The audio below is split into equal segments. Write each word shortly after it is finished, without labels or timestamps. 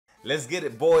Let's get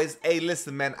it, boys. Hey,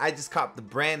 listen, man. I just copped the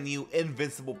brand new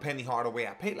Invincible Penny Hardaway.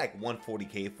 I paid like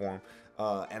 $140K for him.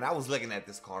 And I was looking at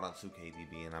this card on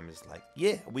 2k23 and I'm just like,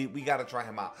 yeah, we got to try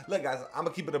him out. Look, guys, I'm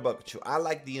going to keep it a buck with you. I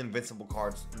like the Invincible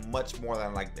cards much more than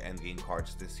I like the endgame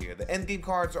cards this year. The endgame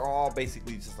cards are all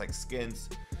basically just like skins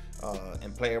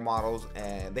and player models,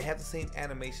 and they have the same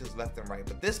animations left and right.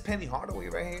 But this Penny Hardaway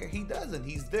right here, he doesn't.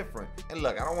 He's different. And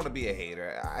look, I don't want to be a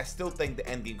hater. I still think the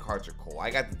endgame cards are cool.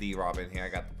 I got the D-Rob in here. I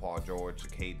got the Paul George, the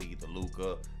KD, the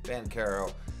Luka, Van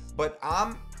Carroll. But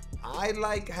I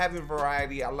like having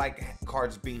variety. I like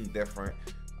cards being different.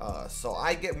 So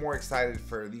I get more excited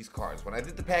for these cards. When I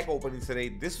did the pack opening today,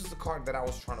 this was the card that I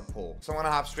was trying to pull. So I'm gonna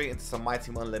hop straight into some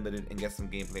Myteam Unlimited and get some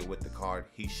gameplay with the card.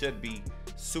 He should be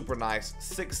super nice.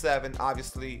 6'7",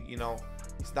 obviously, you know,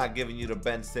 he's not giving you the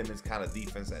Ben Simmons kind of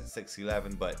defense at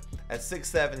 6'11", but at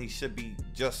 6'7", he should be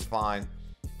just fine.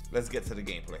 Let's get to the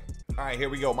gameplay. All right, here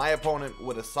we go. My opponent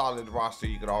with a solid roster.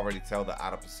 You could already tell the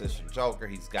out of position Joker.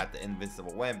 He's got the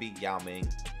Invincible Wemby, Yao Ming,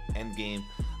 Endgame,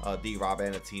 D-Rob,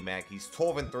 and a T-Mac. He's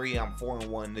 12-3. I'm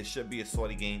 4-1. This should be a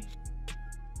sweaty game.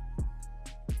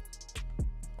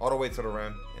 All the way to the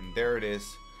rim, and there it is.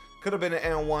 Could have been an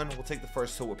N1. We'll take the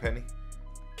first two with Penny.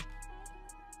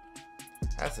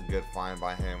 That's a good find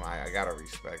by him. I gotta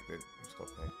respect it. Let's go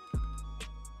Penny.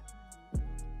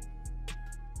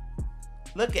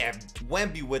 Look at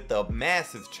Wemby with the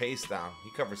massive chase down.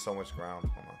 He covers so much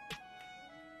ground. Hold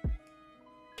on.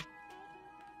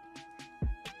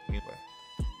 Anyway.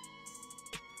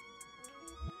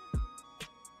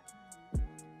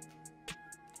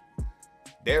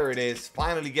 There it is.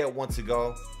 Finally get one to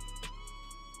go.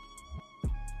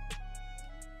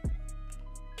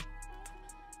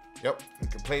 Yep. You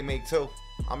can play make too.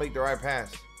 I'll make the right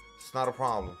pass. It's not a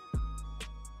problem.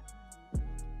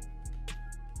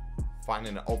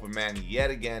 Finding an open man yet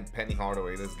again. Penny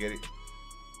Hardaway. Let's get it.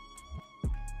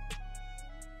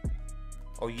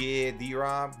 Oh, yeah.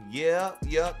 D-Rob. Yep.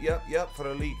 For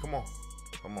the lead. Come on.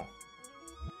 Come on.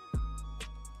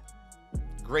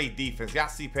 Great defense. Y'all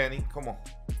see Penny? Come on.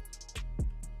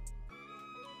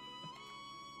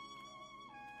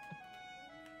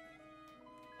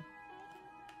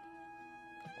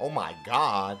 Oh, my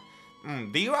God.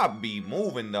 D-Rob be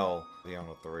moving, though. The on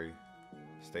the three.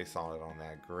 Stay solid on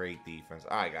that. Great defense.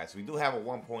 All right, guys. We do have a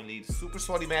 1-point lead. Super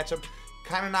sweaty matchup.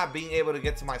 Kind of not being able to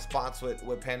get to my spots with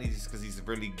Penny just because he's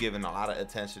really giving a lot of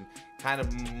attention. Kind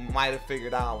of might have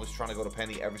figured out I was trying to go to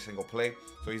Penny every single play.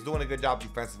 So he's doing a good job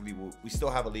defensively. We still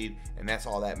have a lead, and that's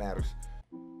all that matters.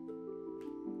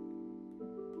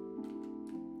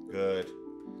 Good.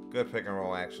 Good pick and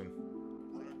roll action.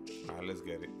 All right, let's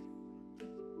get it.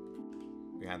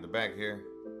 Behind the back here.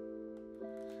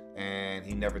 And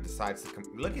he never decides to come.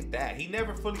 Look at that. He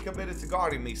never fully committed to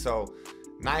guarding me. So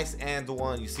nice and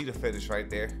one. You see the finish right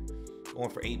there. Going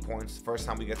for 8 points. First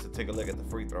time we get to take a look at the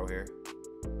free throw here.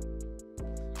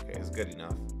 Okay, it's good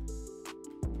enough.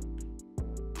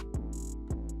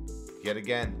 Yet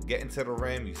again, getting to the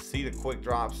rim. You see the quick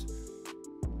drops.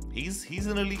 He's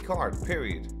an elite card,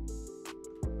 period.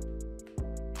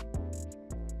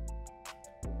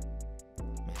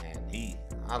 Man,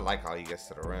 I like how he gets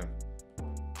to the rim.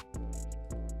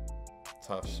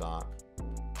 Tough shot.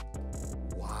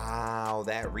 Wow,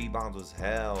 that rebound was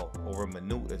hell. Over a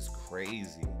minute is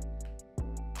crazy.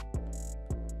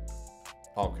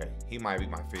 Okay, he might be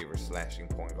my favorite slashing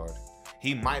point guard.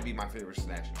 He might be my favorite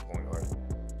slashing point guard.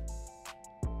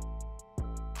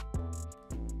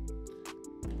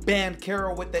 Van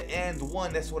Carroll with the end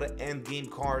one. That's what an end game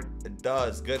card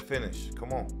does. Good finish.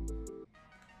 Come on.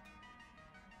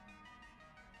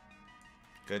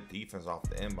 Good defense off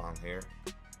the inbound here.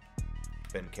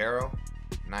 Van Carroll,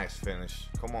 nice finish.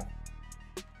 Come on.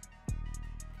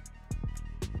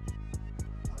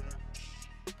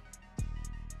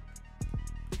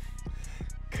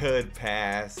 Good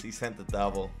pass. He sent the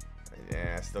double.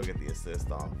 Yeah, I still get the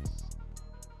assist off.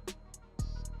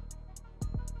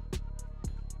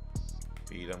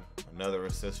 Beat him. Another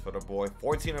assist for the boy.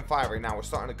 14-5 right now. We're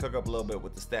starting to cook up a little bit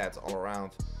with the stats all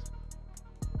around.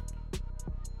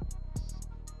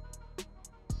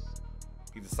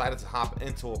 He decided to hop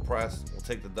into a press. We'll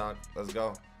take the dunk. Let's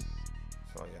go.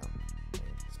 So, yeah.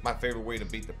 It's my favorite way to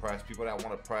beat the press. People that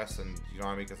want to press and, you know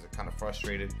what I mean, because they're kind of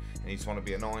frustrated and you just want to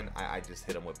be annoying, I just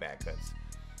hit them with bad cuts.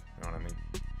 You know what I mean?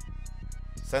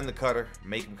 Send the cutter.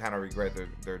 Make them kind of regret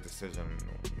their decision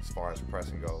as far as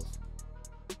pressing goes.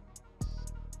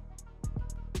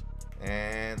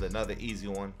 And another easy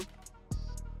one.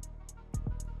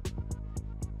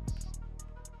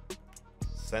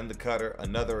 Send the cutter,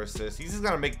 another assist. He's just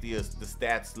gonna make the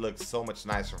stats look so much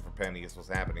nicer for Penny. Is what's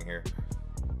happening here.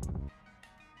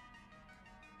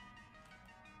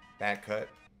 Back cut.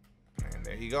 And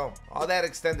there you go. All that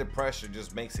extended pressure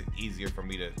just makes it easier for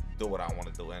me to do what I want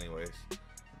to do anyways.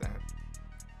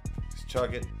 Just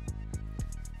chug it.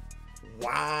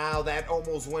 Wow, that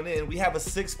almost went in. We have a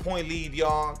 6-point lead,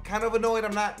 y'all. Kind of annoyed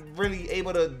I'm not really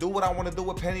able to do what I want to do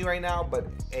with Penny right now. But,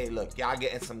 hey, look, y'all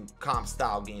getting some comp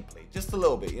style gameplay. Just a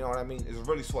little bit, you know what I mean? It's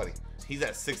really sweaty. He's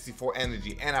at 64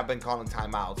 energy, and I've been calling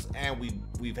timeouts. And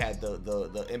we've had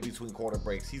the in-between quarter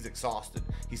breaks. He's exhausted.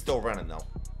 He's still running, though.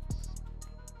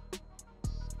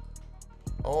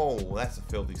 Oh, that's a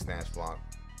filthy snatch block.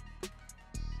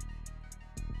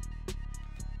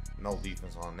 No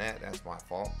defense on that. That's my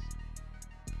fault.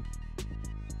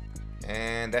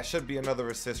 And that should be another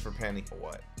assist for Penny. Or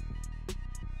what?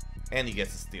 And he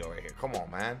gets a steal right here. Come on,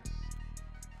 man.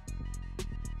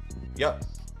 Yep.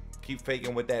 Keep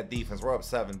faking with that defense. We're up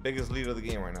 7. Biggest lead of the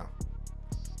game right now.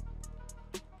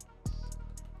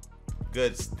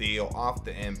 Good steal off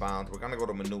the inbound. We're going to go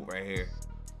to Manute right here.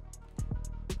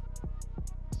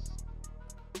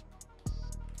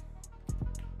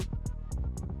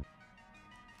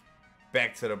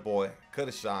 Back to the boy. Could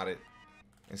have shot it.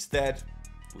 Instead,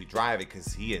 we drive it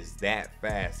because he is that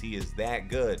fast. He is that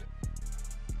good.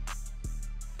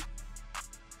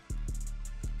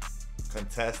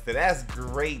 Contested. That's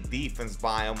great defense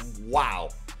by him.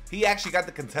 Wow. He actually got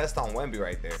the contest on Wemby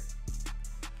right there.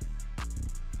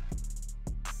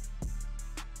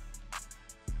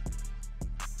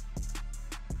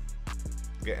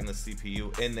 Getting the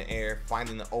CPU in the air.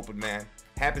 Finding the open man.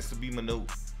 Happens to be Manute.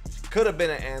 Could have been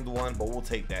an and one, but we'll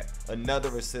take that.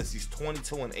 Another assist. He's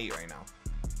 22 and 8 right now.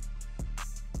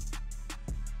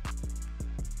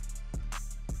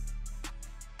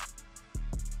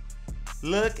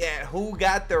 Look at who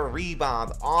got the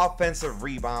rebound. Offensive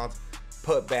rebound.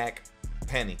 Put back.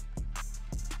 Penny.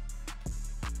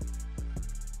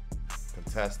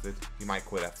 Contested. He might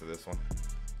quit after this one.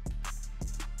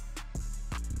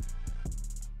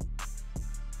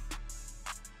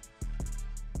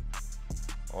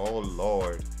 Oh,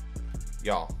 Lord.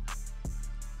 Y'all.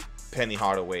 Penny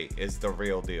Hardaway is the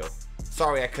real deal.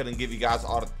 Sorry I couldn't give you guys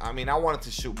all the... I mean, I wanted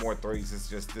to shoot more threes. It's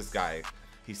just this guy.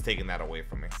 He's taking that away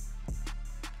from me.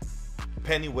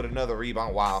 Penny with another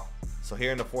rebound. Wow. So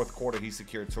here in the fourth quarter, he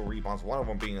secured 2 rebounds. One of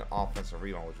them being an offensive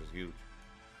rebound, which was huge.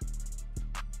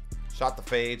 Shot the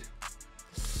fade.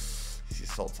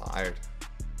 He's so tired.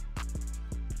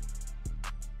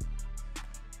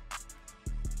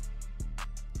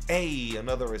 Hey,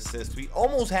 another assist. We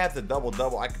almost have the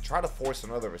double-double. I could try to force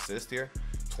another assist here.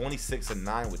 26 and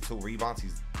 9 with 2 rebounds. He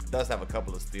does have a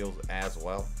couple of steals as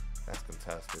well. That's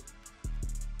contested.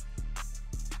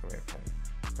 Come here, Penny.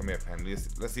 Come here, Penny.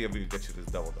 Let's see if we can get you this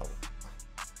double-double.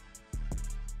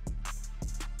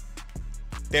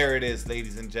 There it is,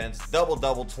 ladies and gents.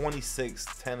 Double-double, 26,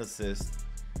 10 assists.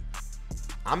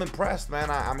 I'm impressed, man.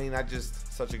 I mean, I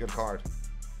just... Such a good card.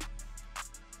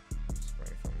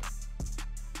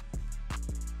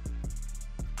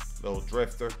 Little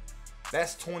drifter.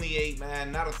 That's 28,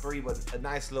 man. Not a 3, but a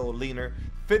nice little leaner.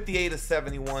 58 to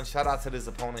 71. Shout out to this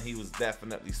opponent. He was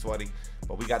definitely sweaty,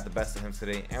 but we got the best of him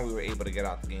today, and we were able to get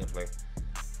out the gameplay.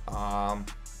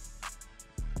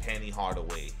 Penny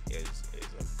Hardaway is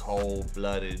a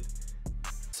cold-blooded.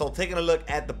 So taking a look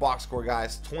at the box score,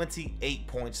 guys, 28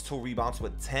 points, 2 rebounds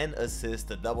with 10 assists,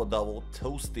 a double-double,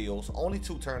 2 steals, only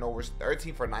 2 turnovers,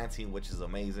 13 for 19, which is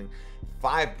amazing.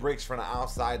 5 bricks from the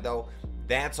outside, though.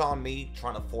 That's on me,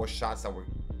 trying to force shots that were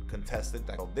contested.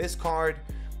 So this card,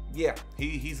 yeah,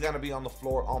 he's going to be on the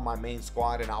floor on my main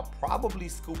squad, and I'll probably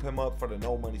scoop him up for the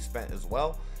no money spent as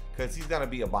well, because he's going to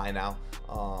be a buy now.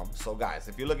 So guys,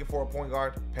 if you're looking for a point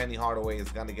guard, Penny Hardaway is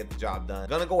going to get the job done.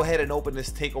 Gonna go ahead and open this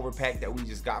takeover pack that we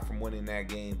just got from winning that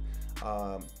game.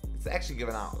 It's actually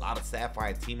giving out a lot of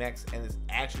Sapphire T-Max, and it's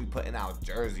actually putting out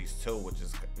jerseys too, which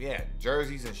is, yeah,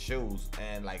 jerseys and shoes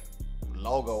and like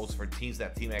logos for teams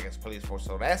that T-Max plays for.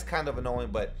 So that's kind of annoying,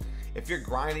 but if you're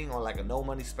grinding on like a no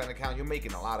money spent account, you're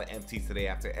making a lot of MTs today.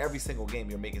 After every single game,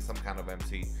 you're making some kind of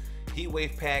MT. Heat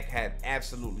Wave pack had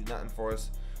absolutely nothing for us.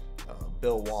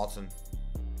 Bill Walton,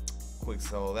 quick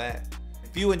sell that.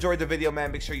 If you enjoyed the video,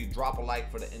 man, make sure you drop a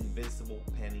like for the Invincible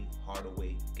Penny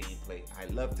Hardaway gameplay. I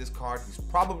love this card. He's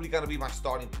probably going to be my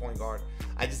starting point guard.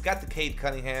 I just got the Cade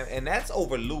Cunningham, and that's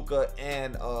over Luka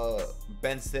and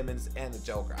Ben Simmons and the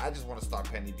Joker. I just want to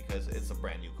start Penny because it's a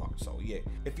brand new card. So, yeah.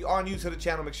 If you are new to the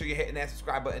channel, make sure you're hitting that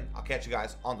subscribe button. I'll catch you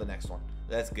guys on the next one.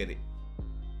 Let's get it.